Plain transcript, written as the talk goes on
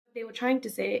They were trying to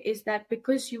say is that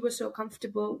because you were so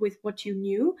comfortable with what you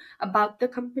knew about the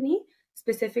company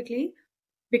specifically,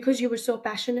 because you were so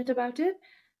passionate about it,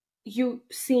 you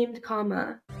seemed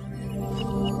calmer.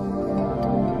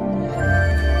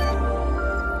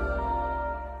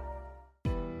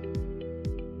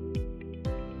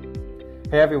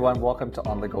 Hey everyone, welcome to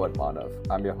On the Go with Manav.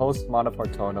 I'm your host Manav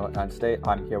Hartono, and today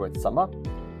I'm here with Samah.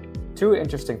 Two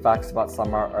interesting facts about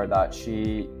Samah are that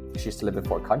she used to live in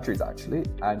 4 countries actually,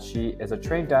 and she is a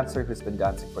trained dancer who's been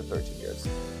dancing for 13 years.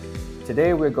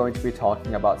 Today we're going to be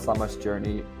talking about Samah's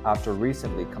journey after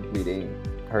recently completing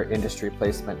her industry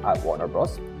placement at Warner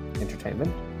Bros.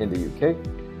 Entertainment in the UK,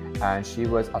 and she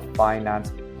was a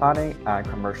finance planning and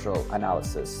commercial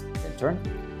analysis intern.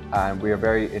 And we are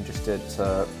very interested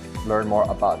to learn more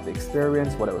about the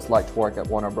experience, what it was like to work at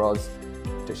Warner Bros.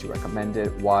 Did she recommend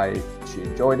it? Why she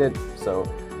enjoyed it? So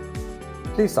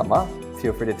please, Samah,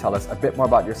 feel free to tell us a bit more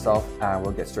about yourself and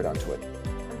we'll get straight onto it.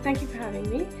 Thank you for having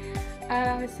me.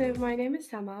 So my name is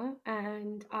Samah,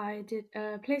 and I did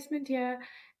a placement here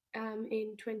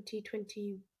in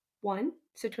 2021,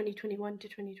 so 2021 to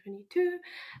 2022,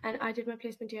 and I did my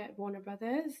placement here at Warner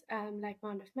Brothers. Like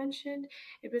Manav mentioned,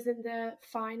 it was in the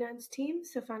finance team,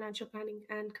 so financial planning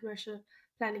and commercial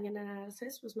planning and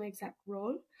analysis was my exact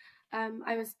role.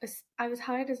 I was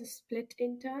hired as a split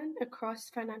intern across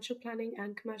financial planning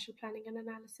and commercial planning and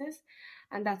analysis,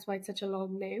 and that's why it's such a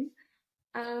long name.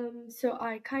 So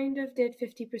I kind of did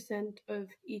 50% of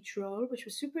each role, which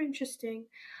was super interesting.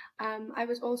 I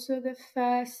was also the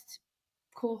first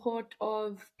cohort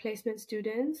of placement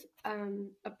students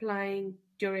applying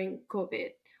during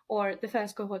COVID, or the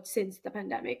first cohort since the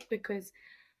pandemic, because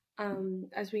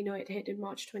as we know, it hit in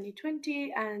March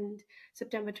 2020, and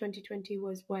September 2020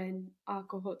 was when our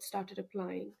cohort started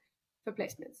applying for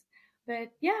placements.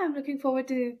 But yeah, I'm looking forward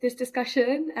to this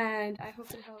discussion, and I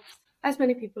hope it helps as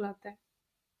many people out there.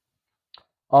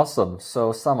 Awesome.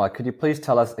 So Samah, could you please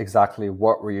tell us exactly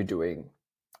what were you doing?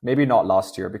 Maybe not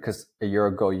last year, because a year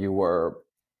ago you were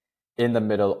in the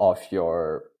middle of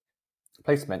your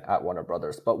placement at Warner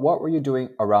Brothers, but what were you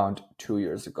doing around 2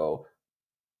 years ago?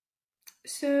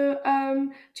 So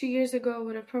 2 years ago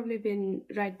would have probably been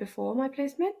right before my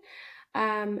placement.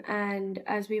 And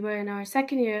as we were in our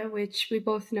second year, which we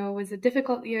both know was a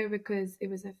difficult year because it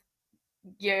was a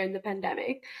year in the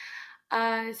pandemic.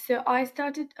 So I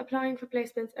started applying for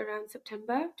placements around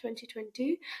September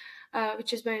 2020,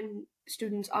 which is when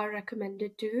students are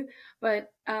recommended to.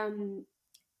 But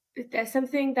there's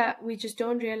something that we just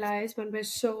don't realize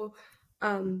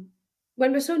um,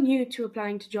 when we're so new to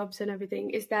applying to jobs and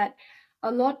everything, is that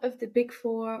a lot of the big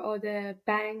four or the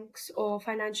banks or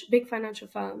big financial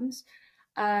firms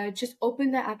just open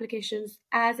their applications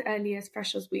as early as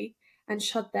Freshers Week and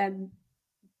shut them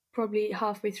probably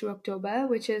halfway through October,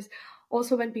 which is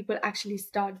also when people actually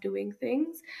start doing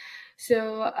things.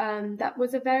 So that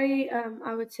was a very,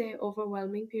 I would say,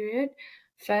 overwhelming period.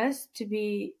 First, to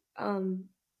be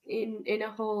in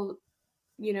a whole,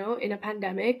 in a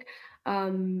pandemic,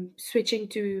 switching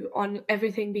to on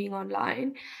everything being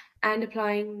online and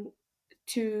applying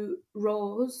to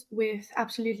roles with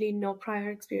absolutely no prior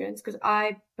experience, because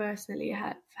I personally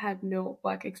have had no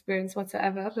work experience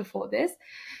whatsoever before this.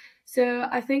 So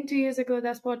I think 2 years ago,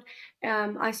 that's what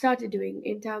I started doing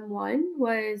in term one.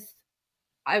 Was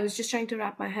I was just trying to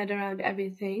wrap my head around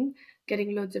everything,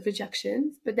 getting loads of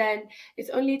rejections. But then it's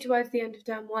only towards the end of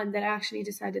term one that I actually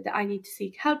decided that I need to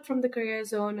seek help from the career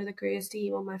zone or the careers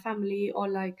team or my family or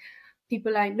like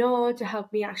people I know to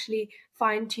help me actually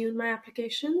fine tune my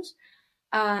applications.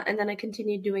 And then I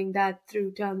continued doing that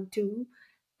through term two,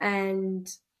 and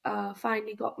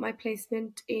finally got my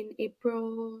placement in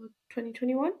April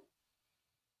 2021.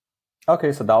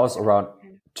 Okay, so that was around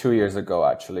 2 years ago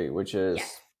actually, which Yes,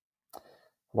 is,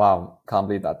 wow, can't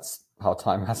believe that's how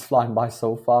time has flown by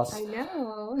so fast. I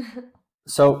know.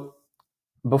 So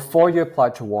before you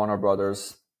applied to Warner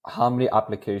Brothers, how many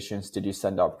applications did you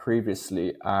send out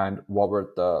previously and what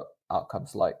were the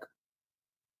outcomes like?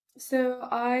 So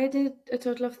I did a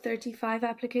total of 35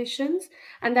 applications,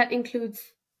 and that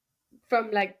includes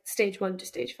from like stage one to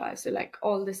stage five, so like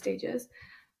all the stages.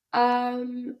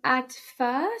 At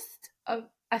first,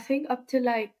 I think up to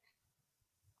like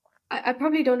I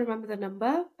probably don't remember the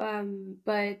number,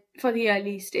 but for the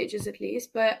early stages at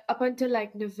least. But up until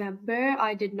like November,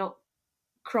 I did not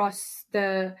cross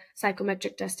the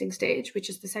psychometric testing stage, which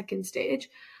is the second stage.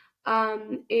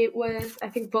 It was, I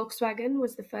think Volkswagen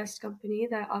was the first company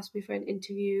that asked me for an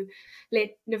interview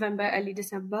late November, early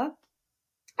December.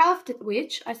 After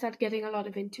which, I started getting a lot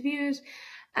of interviews,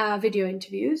 video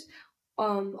interviews,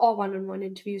 or one-on-one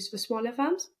interviews for smaller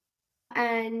firms.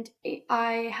 And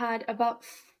I had about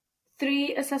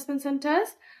 3 assessment centers.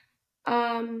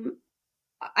 Um,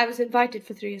 I was invited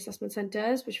for 3 assessment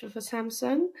centers, which were for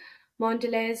Samsung,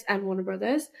 Mondelez, and Warner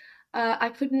Brothers. I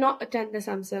could not attend the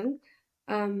Samsung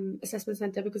assessment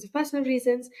center because of personal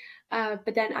reasons,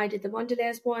 but then I did the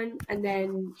Mondelez one, and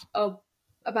then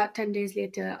about 10 days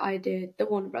later, I did the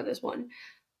Warner Brothers one.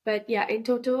 But yeah, in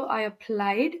total, I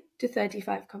applied to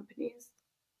 35 companies.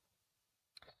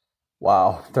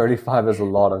 Wow, 35 is a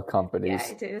lot of Yeah, companies.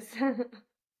 it is.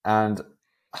 And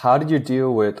how did you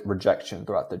deal with rejection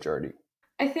throughout the journey?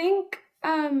 I think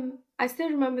I still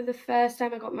remember the first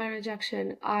time I got my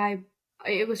rejection.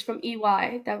 It was from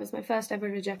EY. That was my first ever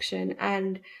rejection,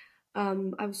 and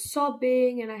I was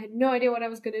sobbing, and I had no idea what I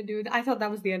was gonna do. I thought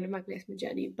that was the end of my placement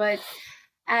journey. But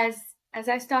as as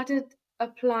I started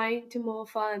applying to more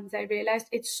firms, I realized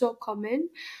it's so common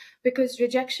because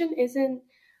rejection isn't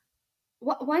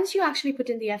once you actually put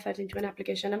in the effort into an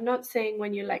application. I'm not saying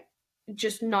when you're like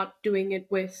just not doing it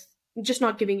with just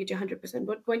not giving it your 100%,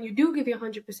 but when you do give your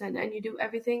 100% and you do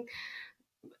everything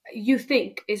you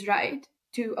think is right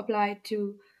to apply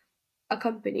to a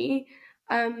company,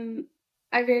 um,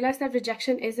 I realized that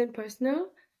rejection isn't personal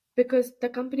because the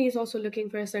company is also looking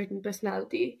for a certain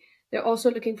personality. They're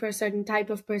also looking for a certain type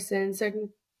of person, certain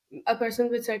a person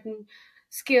with certain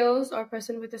skills or a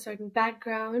person with a certain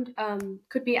background.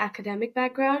 Could be academic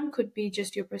background, could be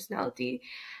just your personality.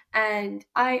 And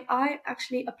I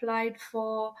actually applied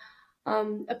for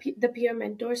the peer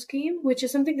mentor scheme, which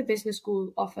is something the business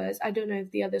school offers. I don't know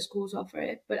if the other schools offer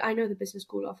it, but I know the business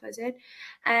school offers it.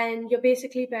 And you're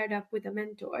basically paired up with a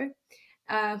mentor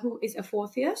who is a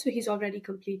fourth year, so he's already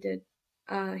completed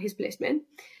his placement.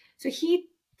 So he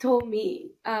told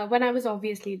me when I was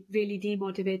obviously really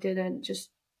demotivated and just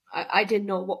I didn't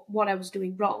know what I was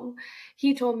doing wrong.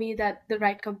 He told me that the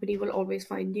right company will always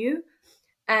find you,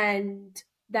 and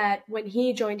that when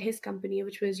he joined his company,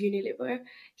 which was Unilever,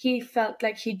 he felt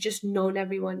like he'd just known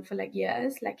everyone for like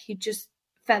years, like he just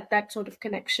felt that sort of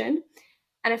connection.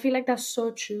 And I feel like that's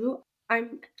so true.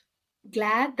 I'm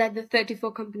glad that the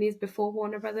 34 companies before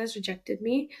Warner Brothers rejected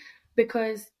me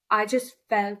because I just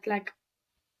felt like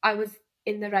I was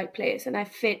in the right place and I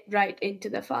fit right into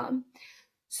the firm.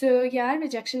 So yeah,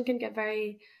 rejection can get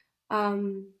very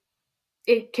um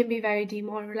it can be very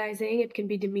demoralizing, it can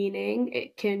be demeaning,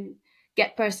 it can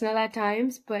get personal at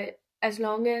times, but as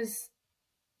long as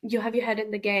you have your head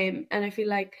in the game, and I feel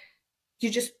like you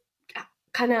just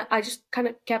I just kind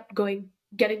of kept going,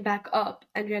 getting back up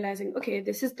and realizing, okay,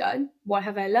 this is done. What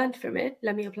have I learned from it?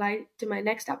 Let me apply to my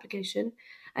next application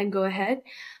and go ahead.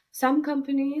 Some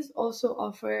companies also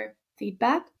offer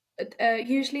feedback.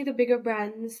 Usually, the bigger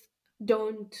brands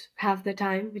don't have the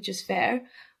time, which is fair,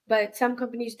 but some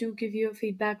companies do give you a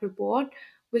feedback report,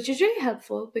 which is really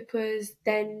helpful because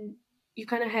then you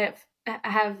kind of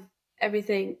have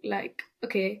everything like,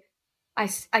 okay, I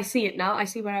see it now. I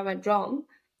see where I went wrong,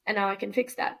 and now I can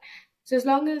fix that. So as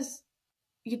long as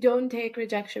you don't take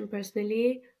rejection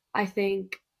personally, I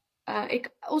think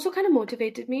it also kind of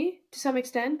motivated me to some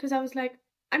extent because I was like,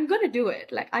 I'm gonna do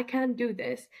it. Like I can do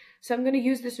this, so I'm gonna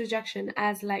use this rejection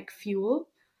as like fuel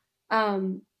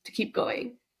to keep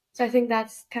going. So I think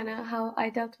that's kind of how I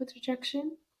dealt with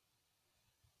rejection.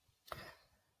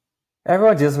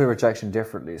 Everyone deals with rejection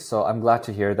differently, so I'm glad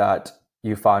to hear that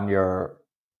you found your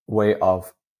way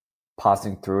of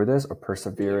passing through this or Yeah.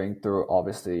 persevering through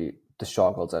obviously the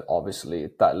struggles that obviously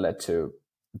that led to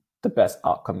the best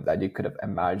outcome that you could have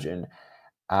imagined.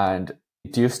 And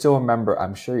do you still remember?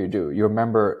 I'm sure you do. You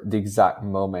remember the exact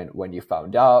moment when you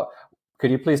found out.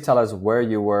 Could you please tell us where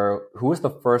you were? Who was the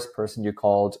first person you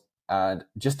called? And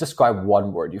just describe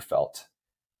one word you felt.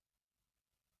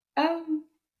 Um,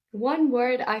 One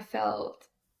word I felt,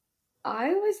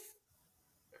 I was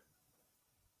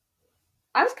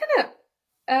I was kind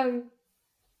of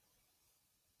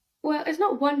well, it's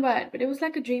not one word, but it was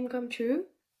like a dream come true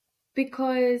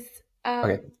because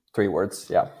Okay, 3 words.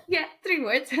 Yeah. yeah, 3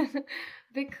 words.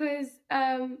 Because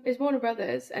it's Warner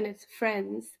Brothers and it's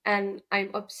Friends, and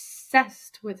I'm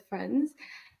obsessed with Friends,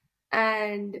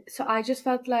 and so I just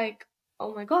felt like,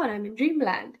 oh my god, I'm in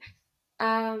dreamland.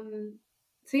 Um,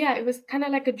 so yeah, it was kind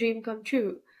of like a dream come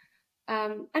true.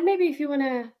 And maybe if you want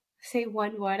to say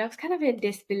one word, I was kind of in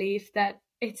disbelief that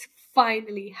it's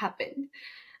finally happened.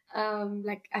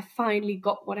 Like I finally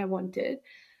got what I wanted.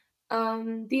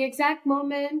 The exact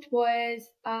moment was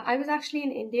I was actually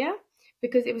in India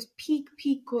because it was peak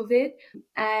COVID,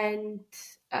 and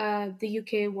the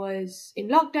UK was in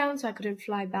lockdown, so I couldn't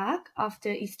fly back after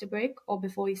Easter break or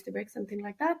before Easter break, something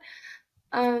like that.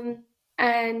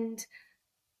 And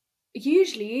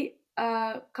usually,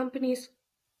 companies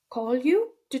call you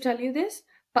to tell you this,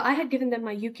 but I had given them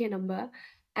my UK number,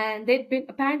 And they'd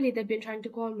been trying to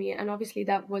call me, and obviously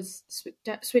that was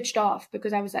switched off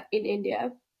because I was in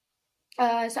India. So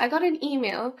I got an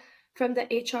email from the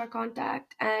HR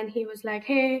contact, and he was like,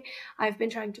 "Hey, I've been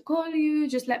trying to call you.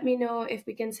 Just let me know if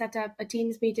we can set up a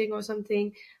Teams meeting or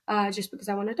something, just because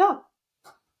I want to talk."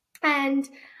 And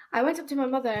I went up to my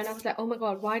mother and I was like, "Oh my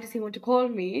God, why does he want to call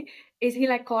me? Is he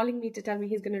like calling me to tell me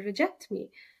he's going to reject me?"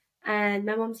 And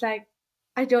my mom's like,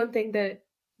 "I don't think that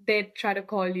they'd try to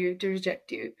call you to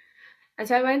reject you." And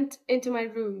so I went into my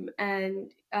room,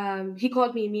 and he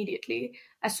called me immediately.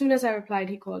 As soon as I replied,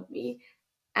 he called me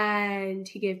and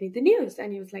he gave me the news.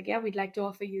 And he was like, "Yeah, we'd like to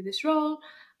offer you this role.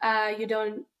 You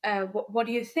don't. What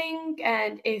do you think?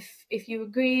 And if you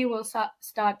agree, we'll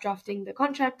start drafting the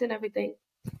contract and everything."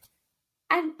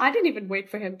 And I didn't even wait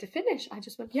for him to finish. I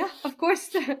just went, "Yeah, of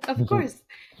course, of course,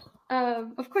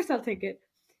 I'll take it."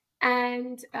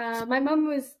 And my mom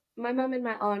and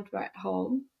my aunt were at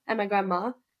home, and my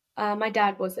grandma. My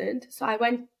dad wasn't, so I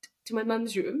went to my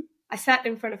mom's room. I sat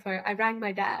in front of her. I rang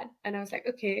my dad, and I was like,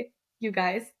 "Okay, you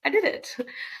guys, I did it."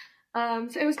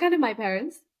 So it was kind of my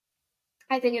parents.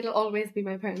 I think it'll always be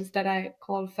my parents that I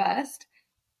call first.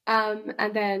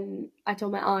 And then I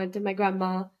told my aunt and my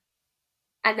grandma,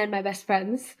 and then my best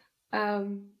friends,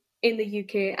 in the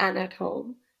UK and at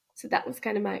home. So that was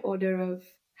kind of my order of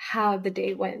how the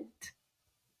day went.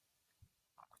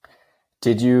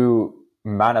 Did you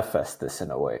manifest this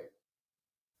in a way?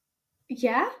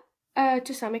 Yeah,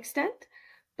 to some extent,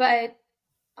 but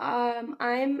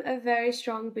I'm a very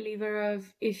strong believer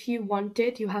of, if you want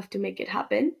it, you have to make it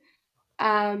happen.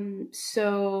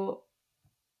 So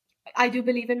I do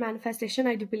believe in manifestation.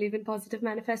 I do believe in positive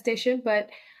manifestation, but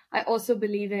I also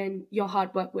believe in your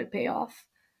hard work will pay off.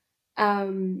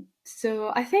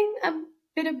 So I think a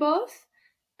bit of both.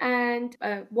 And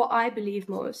what I believe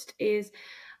most is,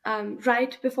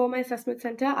 right before my assessment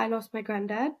center, I lost my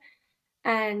granddad,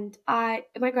 and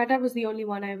my granddad was the only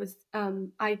one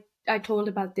I told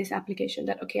about this application,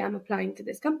 that okay, I'm applying to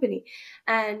this company.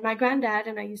 And my granddad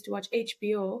and I used to watch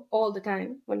HBO all the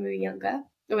time when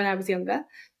I was younger.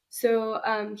 So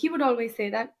he would always say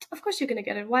that, "Of course you're gonna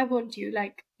get it. Why won't you?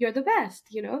 Like, you're the best."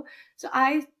 So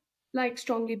I like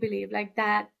strongly believe like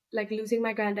that, like losing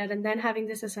my granddad and then having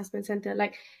this assessment center,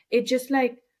 like it just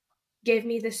like gave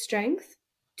me the strength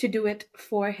to do it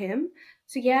for him.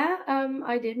 So yeah,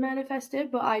 I did manifest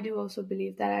it, but I do also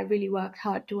believe that I really worked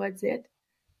hard towards it,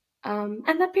 and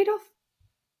that paid off.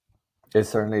 It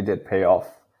certainly did pay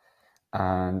off.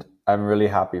 And I'm really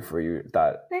happy for you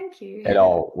that Thank it you.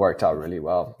 all worked out really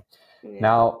well. Yeah.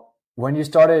 Now, when you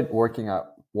started working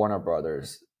at Warner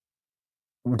Brothers,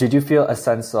 did you feel a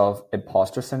sense of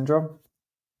imposter syndrome?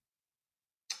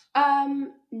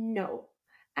 No,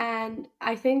 and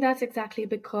I think that's exactly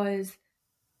because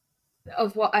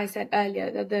of what I said earlier,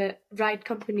 that the right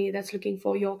company that's looking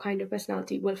for your kind of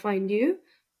personality will find you.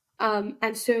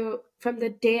 And so from the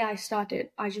day I started,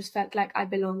 I just felt like I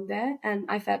belonged there, and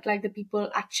I felt like the people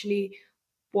actually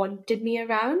wanted me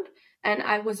around, and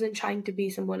I wasn't trying to be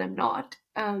someone I'm not.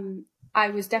 I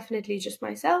was definitely just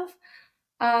myself.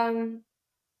 Um,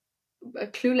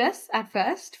 Clueless at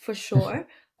first, for sure,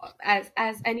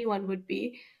 as anyone would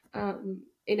be,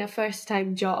 in a first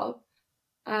time job.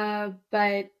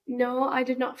 But no, I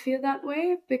did not feel that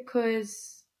way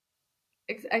because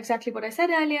exactly what I said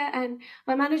earlier. And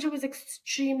my manager was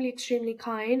extremely, extremely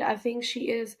kind. I think she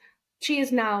is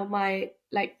now my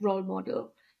like role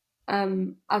model,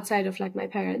 outside of like my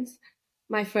parents,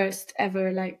 my first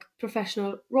ever like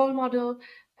professional role model.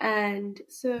 And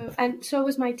so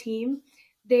was my team.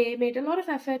 They made a lot of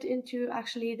effort into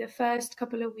actually the first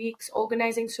couple of weeks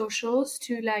organizing socials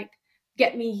to like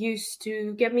get me used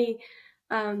to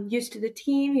the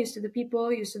team, used to the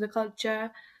people, used to the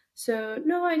culture. So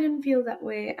no, I didn't feel that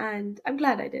way, and I'm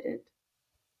glad I didn't.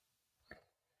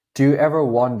 Do you ever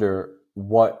wonder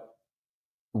what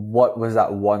was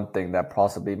that one thing that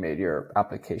possibly made your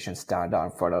application stand out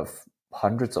in front of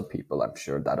hundreds of people, I'm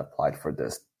sure, that applied for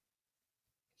this?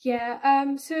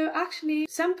 Yeah, so actually,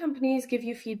 some companies give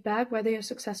you feedback whether you're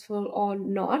successful or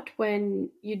not when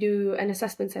you do an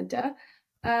assessment center.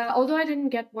 Although I didn't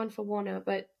get one for Warner,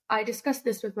 but I discussed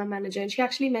this with my manager, and she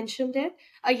actually mentioned it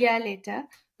a year later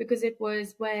because it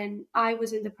was when I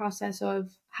was in the process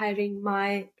of hiring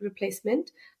my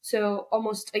replacement. So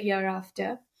almost a year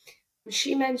after.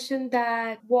 She mentioned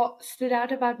that what stood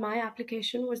out about my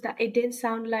application was that it didn't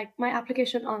sound like my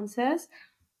application answers,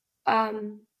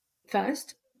 um,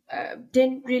 first,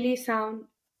 didn't really sound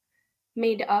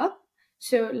made up.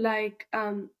 So, like,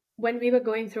 when we were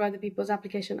going through other people's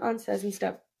application answers and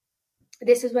stuff,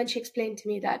 this is when she explained to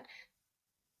me that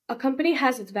a company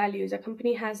has its values, a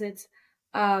company has its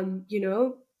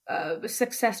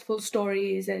successful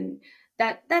stories, and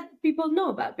that people know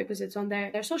about because it's on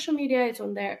their social media, it's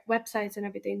on their websites and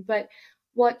everything. But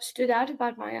what stood out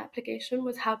about my application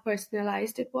was how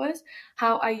personalized it was,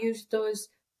 how I used those,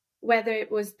 whether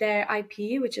it was their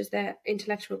IP, which is their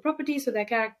intellectual property, so their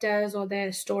characters or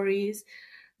their stories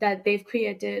that they've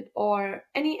created, or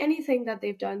anything that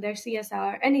they've done, their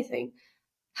CSR, anything.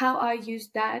 How I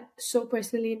used that so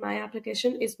personally in my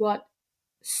application is what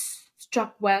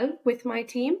struck well with my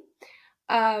team.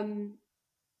 Um,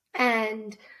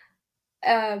 and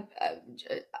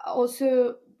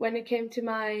also, when it came to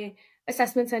my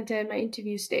assessment center and my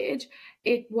interview stage,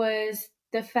 it was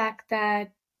the fact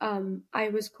that I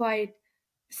was quite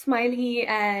smiley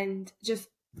and just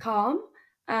calm,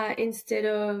 instead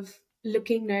of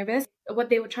looking nervous. What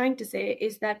they were trying to say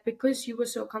is that because you were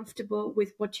so comfortable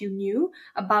with what you knew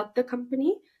about the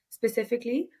company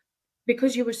specifically,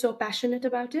 because you were so passionate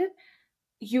about it,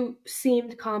 you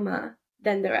seemed calmer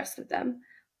than the rest of them.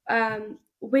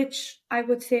 Which I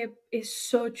would say is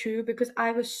so true, because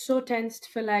I was so tensed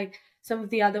for like some of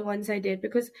the other ones I did,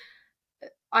 because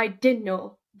I didn't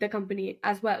know the company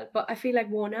as well. But I feel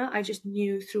like Warner, I just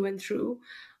knew through and through,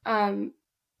 um,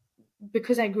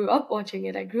 because I grew up watching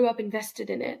it, I grew up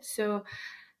invested in it. So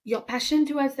your passion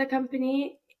towards the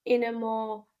company in a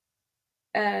more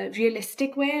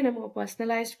realistic way, in a more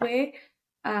personalized way.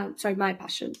 Sorry, my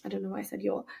passion. I don't know why I said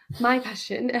your. My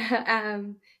passion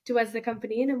towards the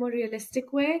company in a more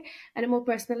realistic way and a more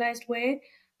personalized way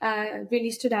really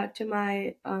stood out to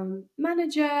my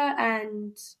manager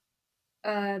and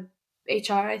uh,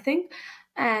 HR, I think,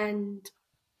 and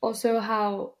also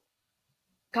how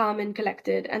calm and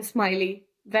collected and smiley.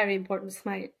 Very important,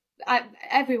 smile.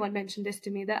 Everyone mentioned this to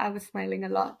me, that I was smiling a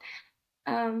lot.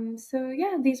 So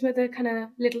yeah, these were the kind of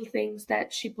little things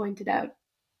that she pointed out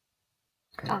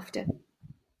after.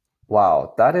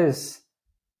 Wow, that is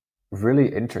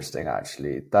really interesting,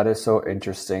 actually. That is so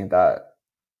interesting that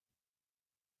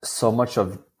so much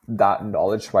of that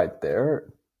knowledge right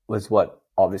there was what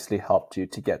obviously helped you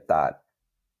to get that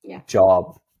Yeah.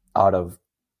 job out of,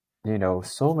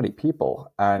 so many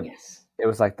people. And Yes. it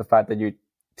was like the fact that you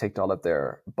ticked all of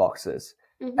their boxes.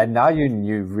 Mm-hmm. And now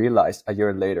you realized a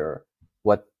year later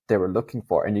what they were looking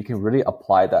for, and you can really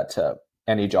apply that to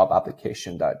any job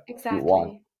application that you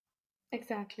want.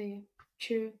 Exactly. Exactly.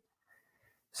 True.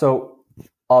 So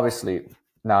obviously,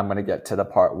 now I'm going to get to the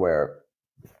part where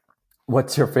what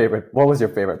was your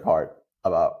favorite part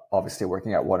about obviously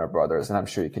working at Warner Brothers? And I'm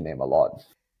sure you can name a lot.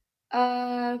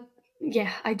 Uh,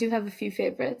 yeah, I do have a few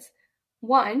favorites.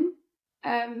 One,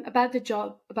 about the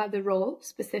job, about the role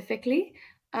specifically.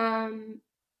 Um,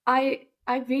 I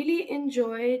really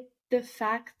enjoyed the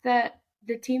fact that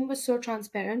the team was so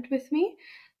transparent with me.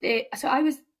 I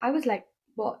was like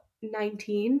what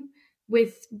 19,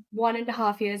 with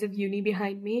 1.5 years of uni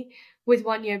behind me, with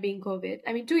 1 year being COVID.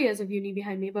 I mean, 2 years of uni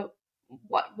behind me, but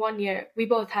what 1 year we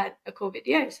both had a COVID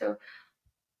year, so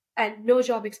and no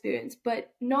job experience.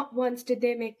 But not once did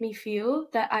they make me feel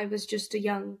that I was just a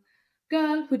young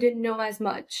girl who didn't know as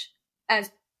much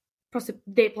as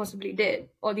they possibly did,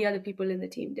 or the other people in the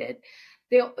team did.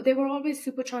 They were always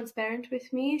super transparent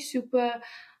with me, super.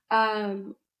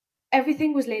 Um,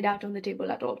 Everything was laid out on the table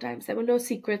at all times. There were no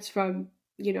secrets from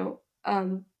the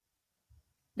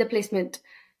placement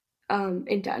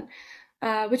intern,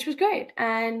 which was great.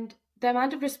 And the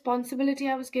amount of responsibility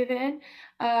I was given,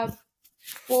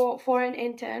 for an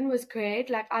intern, was great.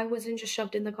 Like, I wasn't just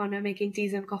shoved in the corner making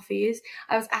teas and coffees.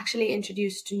 I was actually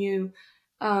introduced to new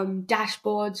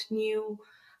dashboards, new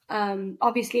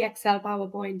obviously Excel,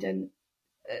 PowerPoint, and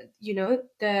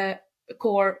the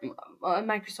core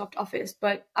Microsoft Office.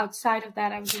 But outside of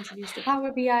that, I was introduced to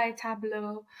Power BI,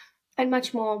 Tableau, and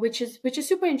much more, which is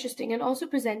super interesting. And also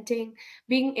presenting,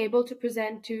 being able to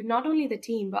present to not only the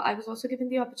team, but I was also given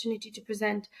the opportunity to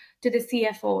present to the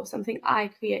CFO, something I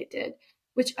created,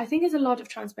 which I think is a lot of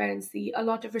transparency, a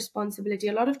lot of responsibility,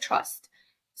 a lot of trust.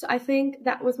 So I think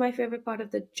that was my favorite part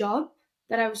of the job,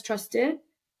 that I was trusted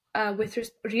with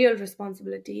real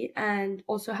responsibility, and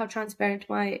also how transparent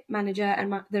my manager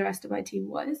and the rest of my team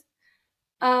was.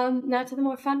 Now to the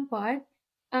more fun part.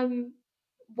 Um,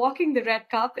 Walking the red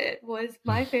carpet was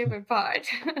my favorite part.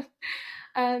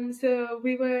 So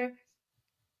we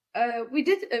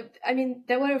did, I mean,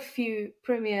 there were a few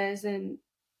premieres and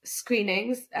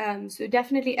screenings. So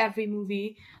definitely every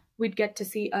movie we'd get to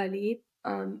see early.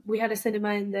 We had a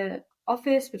cinema in the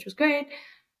office, which was great.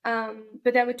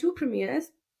 But there were two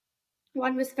premieres.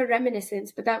 One was for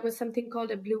Reminiscence, but that was something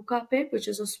called a blue carpet, which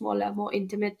is a smaller, more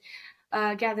intimate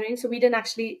gathering. So we didn't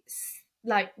actually,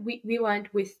 like, we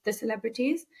weren't with the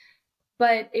celebrities.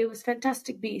 but it was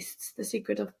Fantastic Beasts: The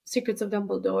Secrets of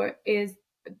Dumbledore.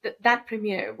 That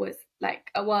premiere was like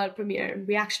a world premiere, and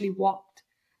we actually walked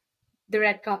the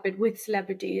red carpet with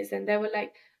celebrities, and there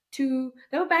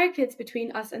were barricades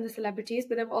between us and the celebrities,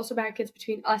 but there were also barricades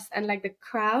between us and like the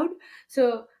crowd.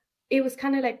 So it was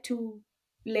kind of like two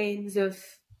lanes of,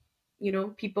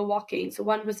 people walking. So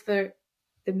one was for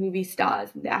the movie stars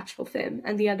and the actual film,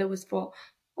 and the other was for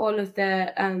all of the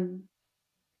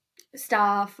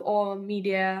staff or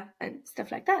media and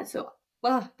stuff like that. So,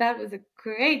 well, that was a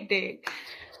great day.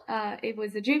 It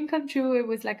was a dream come true. It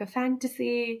was like a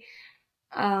fantasy.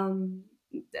 Um,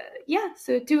 yeah,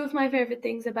 so two of my favorite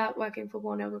things about working for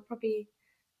Warner would probably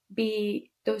be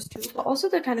those two, but also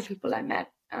the kind of people I met.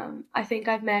 I think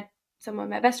I've met some of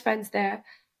my best friends there,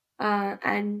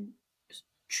 and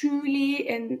truly,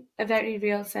 in a very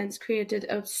real sense, created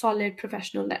a solid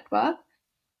professional network.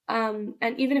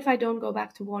 And even if I don't go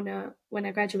back to Warner when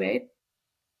I graduate,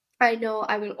 I know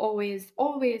I will always,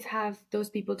 always have those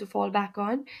people to fall back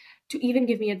on to even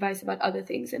give me advice about other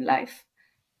things in life.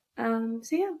 So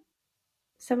yeah,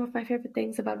 some of my favorite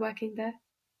things about working there.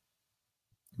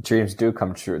 Dreams do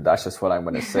come true. That's just what I'm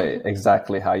going to say.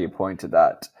 Exactly how you pointed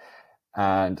that.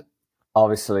 And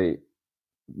obviously,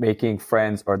 making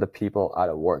friends or the people at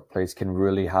a workplace can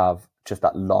really have just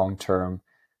that long-term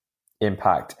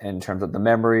impact in terms of the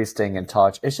memories, staying in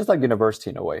touch. It's just like university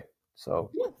in a way.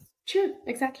 So Yeah, true,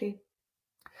 exactly.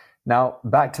 now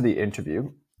back to the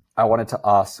interview. I wanted to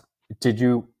ask,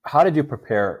 how did you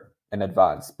prepare in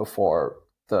advance before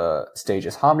the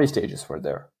stages? How many stages were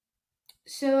there?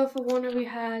 So for Warner, we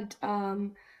had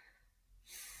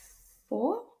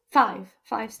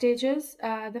five stages.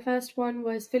 The first one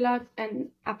was fill out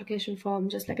an application form,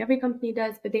 just like every company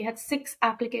does, but they had 6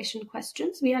 application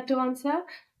questions we had to answer.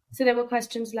 So there were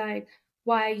questions like,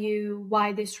 why you,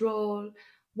 why this role,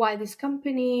 why this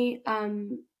company,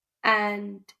 and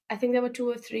I think there were 2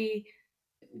 or 3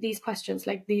 these questions,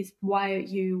 like these why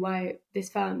you, why this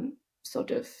firm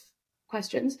sort of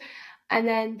questions. And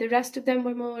then the rest of them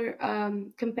were more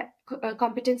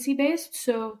competency based.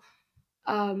 So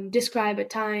describe a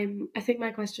time. I think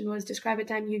my question was, describe a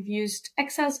time you've used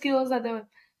Excel skills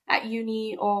at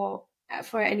uni or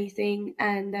for anything.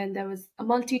 And then there was a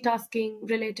multitasking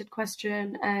related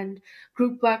question and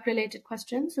group work related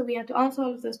question. So we had to answer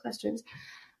all of those questions.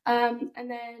 And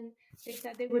then they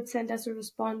said they would send us a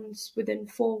response within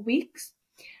 4 weeks.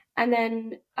 And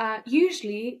then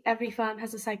usually every firm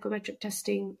has a psychometric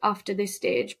testing after this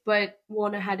stage, but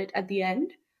Warner had it at the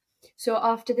end. So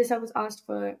after this, I was asked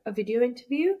for a video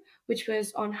interview, which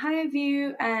was on higher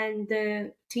view, and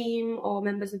the team or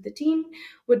members of the team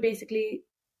would basically,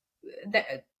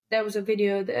 there was a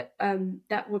video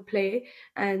that would play,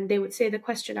 and they would say the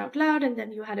question out loud, and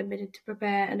then you had a minute to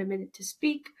prepare and a minute to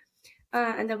speak.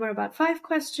 And there were about 5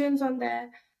 questions on there.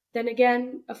 Then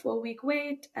again, a 4-week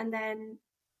wait, and then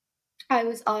I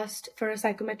was asked for a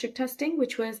psychometric testing,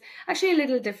 which was actually a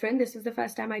little different. This was the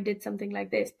first time I did something like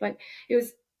this, but it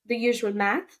was the usual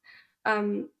math,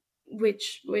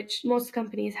 which most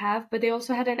companies have. But they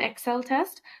also had an Excel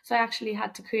test, so I actually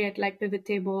had to create like pivot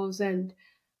tables and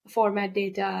format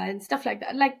data and stuff like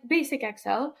that, like basic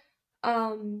Excel.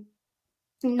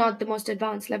 Not the most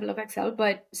advanced level of Excel,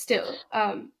 but still,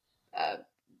 uh,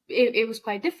 it was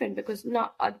quite different because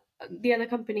not the other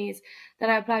companies that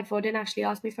I applied for didn't actually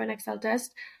ask me for an Excel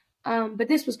test. But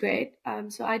this was great.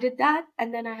 So I did that,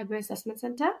 and then I had my assessment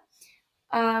center,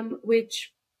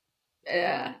 which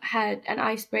had an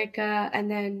icebreaker, and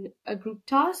then a group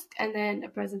task, and then a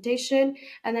presentation,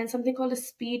 and then something called a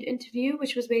speed interview,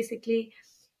 which was basically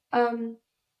um,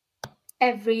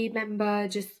 every member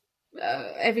just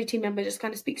every team member just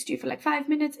kind of speaks to you for like 5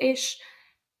 minutes ish,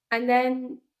 and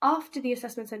then after the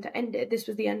assessment center ended, this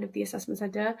was the end of the assessment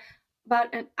center.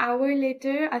 About an hour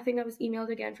later, I think I was emailed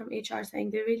again from HR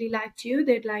saying they really liked you.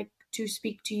 They'd like to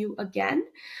speak to you again,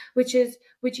 which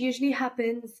usually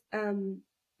happens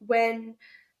when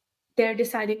they're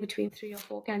deciding between 3 or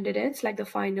 4 candidates, like the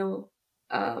final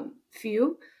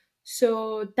few.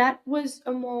 So that was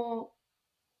a more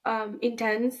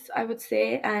intense, I would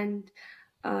say, and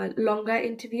longer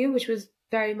interview, which was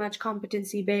very much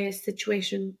competency based,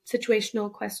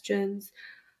 situational questions,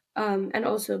 and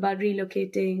also about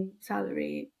relocating,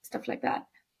 salary, stuff like that.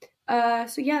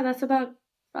 So yeah, that's about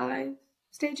 5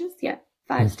 stages. Yeah,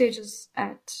 5 stages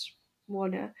at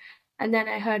Warner, and then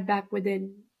I heard back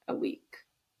within a week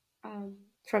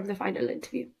from the final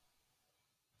interview.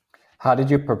 How did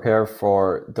you prepare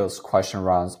for those question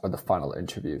rounds or the final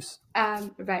interviews?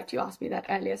 Right, you asked me that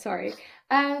earlier. Sorry.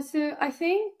 So I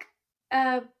think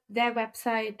their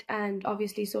website and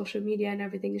obviously social media and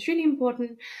everything is really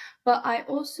important. But I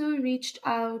also reached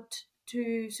out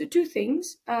to, so two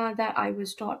things that I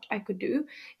was taught I could do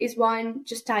is one,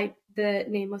 just type the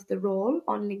name of the role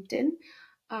on LinkedIn,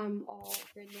 or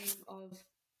the name of,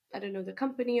 I don't know, the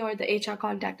company or the HR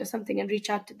contact or something, and reach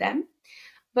out to them.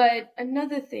 But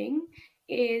another thing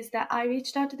is that I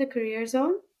reached out to the career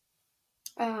zone,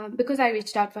 because I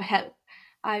reached out for help.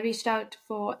 I reached out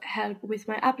for help with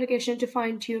my application to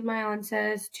fine tune my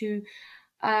answers, to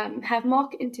have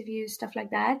mock interviews, stuff like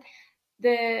that.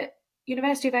 The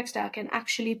University of Exeter can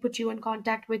actually put you in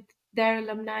contact with their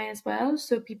alumni as well.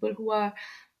 So people who are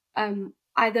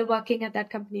either working at that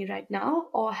company right now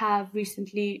or have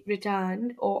recently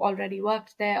returned or already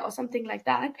worked there or something like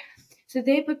that. So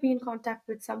they put me in contact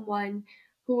with someone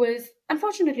who was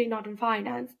unfortunately not in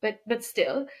finance, but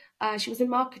still, she was in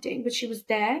marketing, but she was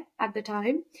there at the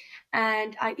time,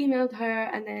 and I emailed her,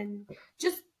 and then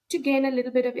just to gain a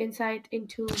little bit of insight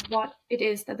into what it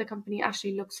is that the company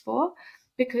actually looks for,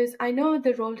 because I know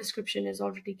the role description is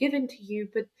already given to you,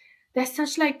 but there's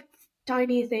such like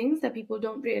tiny things that people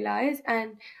don't realize,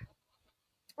 and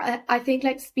I think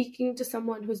like speaking to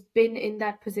someone who's been in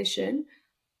that position,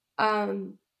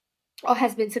 um, or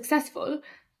has been successful,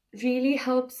 really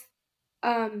helps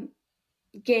um,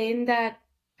 gain that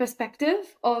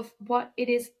perspective of what it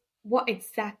is, what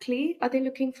exactly are they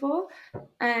looking for,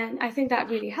 and I think that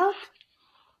really helped.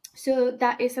 So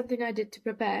that is something I did to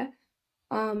prepare.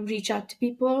 Reach out to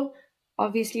people,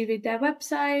 obviously read their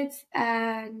websites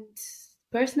and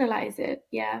personalize it.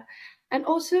 Yeah. And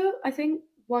also, I think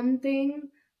one thing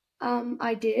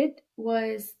I did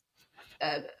was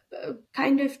uh,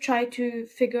 kind of try to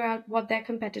figure out what their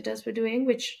competitors were doing,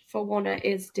 which for Warner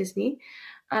is Disney,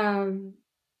 um,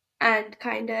 and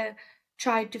kind of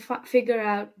tried to figure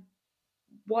out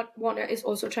what Warner is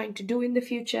also trying to do in the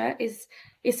future. Is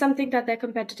something that their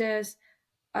competitors,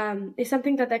 is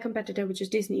something that their competitor, which is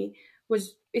Disney,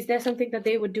 was, is there something that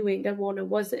they were doing that Warner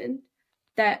wasn't,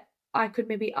 that I could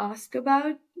maybe ask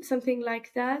about, something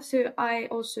like that. So I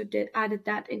also did added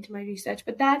that into my research,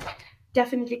 but that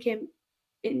definitely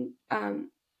in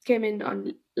came in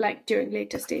on like during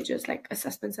later stages, like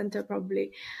assessment center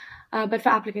probably. But for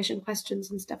application questions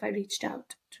and stuff, I reached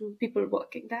out to people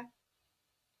working there.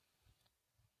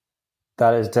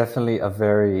 That is definitely a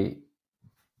very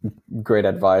great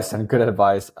advice and good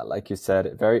advice. Like you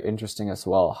said, very interesting as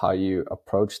well how you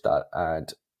approach that.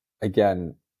 And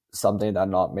again, something that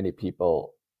not many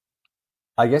people,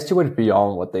 I guess you went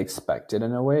beyond what they expected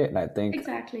in a way. And I think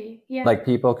Exactly. Yeah. like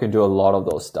people can do a lot of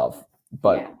those stuff, Yeah.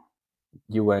 but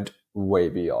you went way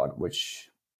beyond, which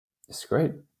is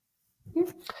great. Yeah.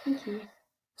 Thank you.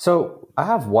 So I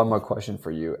have one more question for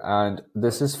you, and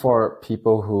this is for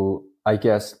people who I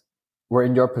guess were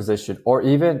in your position, or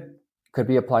even could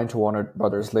be applying to Warner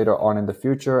Brothers later on in the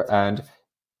future. And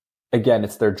again,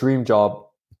 it's their dream job.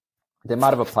 They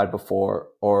might have applied before,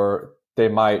 or they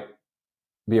might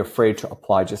be afraid to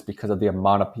apply just because of the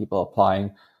amount of people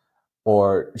applying,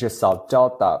 or just self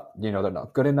doubt that they're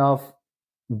not good enough.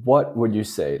 What would you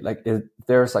say? Like, is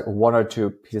there's like one or two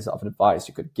pieces of advice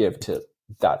you could give to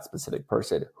that specific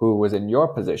person who was in your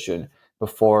position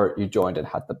before you joined and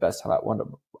had the best time at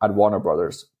Warner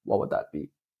Brothers? What would that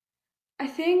be? I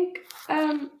think,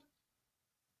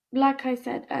 like I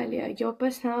said earlier, your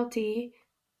personality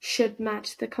should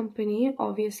match the company,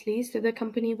 obviously. So the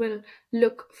company will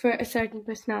look for a certain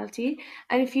personality.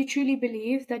 And if you truly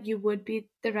believe that you would be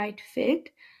the right fit,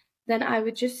 then I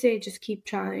would just say just keep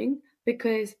trying,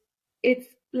 because it's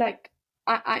like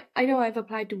I know I've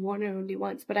applied to Warner only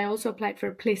once, but I also applied for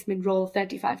a placement role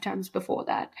 35 times before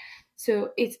that.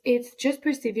 So it's just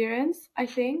perseverance, I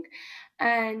think.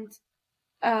 And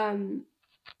um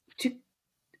to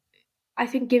I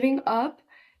think giving up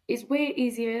is way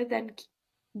easier than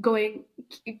going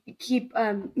keep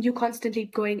you constantly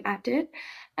going at it.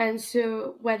 And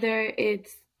so whether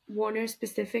it's Warner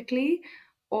specifically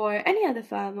or any other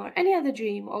firm or any other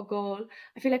dream or goal,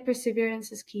 I feel like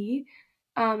perseverance is key.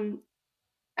 Um,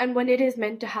 and when it is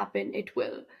meant to happen, it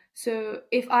will. So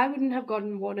if I wouldn't have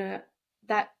gotten Warner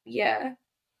that year,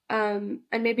 and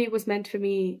maybe it was meant for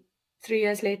me 3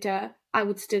 years later, I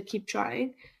would still keep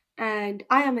trying. And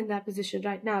I am in that position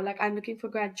right now. Like I'm looking for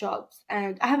grad jobs,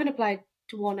 and I haven't applied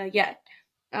to Warner yet.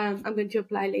 I'm going to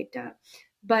apply later,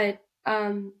 but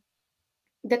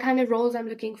the kind of roles I'm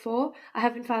looking for, I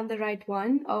haven't found the right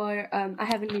one, or I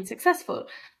haven't been successful.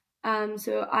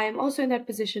 So I am also in that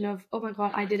position of, oh my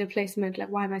God, I did a placement. Like,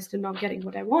 why am I still not getting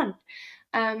what I want?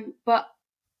 But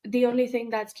the only thing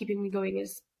that's keeping me going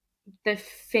is the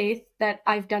faith that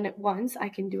I've done it once, I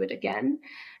can do it again.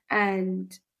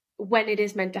 And when it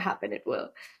is meant to happen, it will.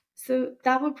 So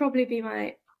that would probably be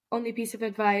my only piece of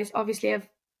advice. Obviously, I've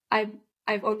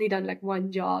I've only done like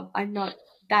one job. I'm not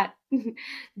that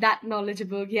that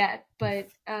knowledgeable yet, but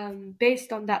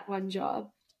based on that one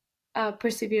job,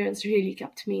 perseverance really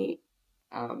kept me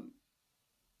um,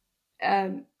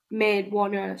 made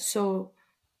Warner so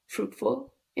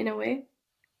fruitful in a way.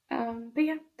 But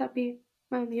yeah, that'd be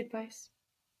my only advice.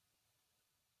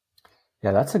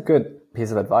 Yeah, that's a good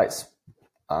piece of advice.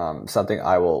 Something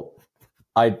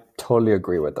I totally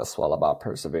agree with as well about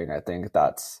persevering. I think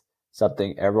that's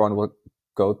something everyone will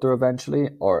go through eventually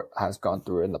or has gone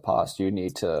through in the past. You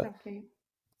need to Exactly.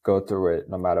 go through it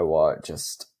no matter what.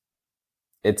 Just,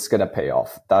 it's going to pay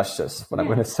off. That's just what I'm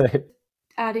going Yeah. to say.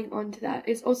 Adding on to that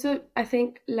is also, I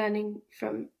think, learning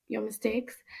from your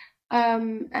mistakes,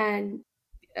 and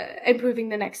improving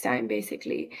the next time,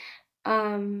 basically,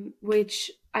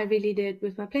 which I really did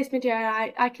with my placement year.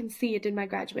 I can see it in my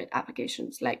graduate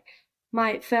applications. Like,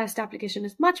 my first application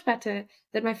is much better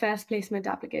than my first placement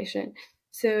application.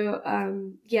 So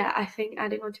yeah, I think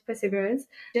adding on to perseverance,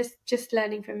 just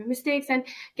learning from your mistakes and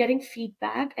getting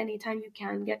feedback anytime you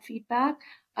can get feedback.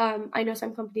 I know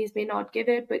some companies may not give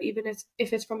it, but even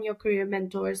if it's from your career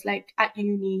mentors, like at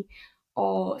uni,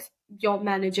 or your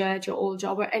manager at your old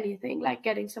job, or anything, like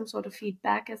getting some sort of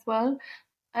feedback as well,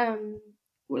 um,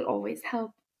 will always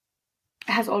help.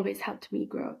 Has always helped me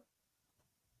grow.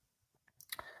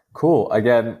 Cool.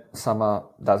 Again, Sama,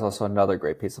 that's also another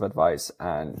great piece of advice.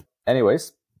 And,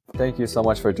 anyways, thank you so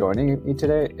much for joining me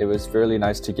today. It was really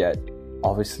nice to get,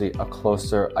 obviously, a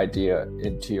closer idea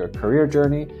into your career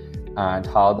journey and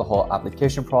how the whole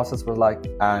application process was like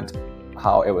and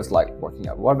how it was like working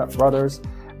at Warner Brothers.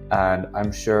 And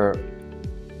I'm sure,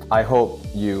 I hope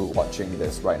you watching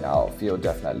this right now feel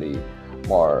definitely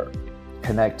more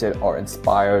connected or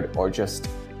inspired or just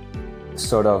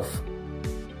sort of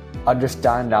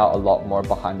understand now a lot more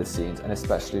behind the scenes, and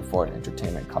especially for an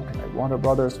entertainment company like Warner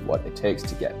Brothers, what it takes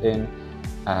to get in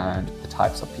and the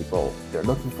types of people they're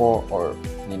looking for, or,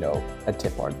 a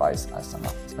tip or advice as Sama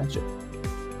has mentioned.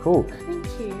 Cool. Thank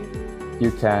you.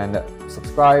 You can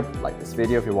subscribe, like this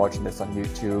video if you're watching this on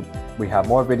YouTube. We have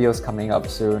more videos coming up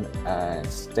soon, and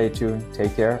stay tuned.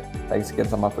 Take care. Thanks again,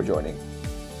 Sama, for joining.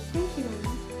 Thank you.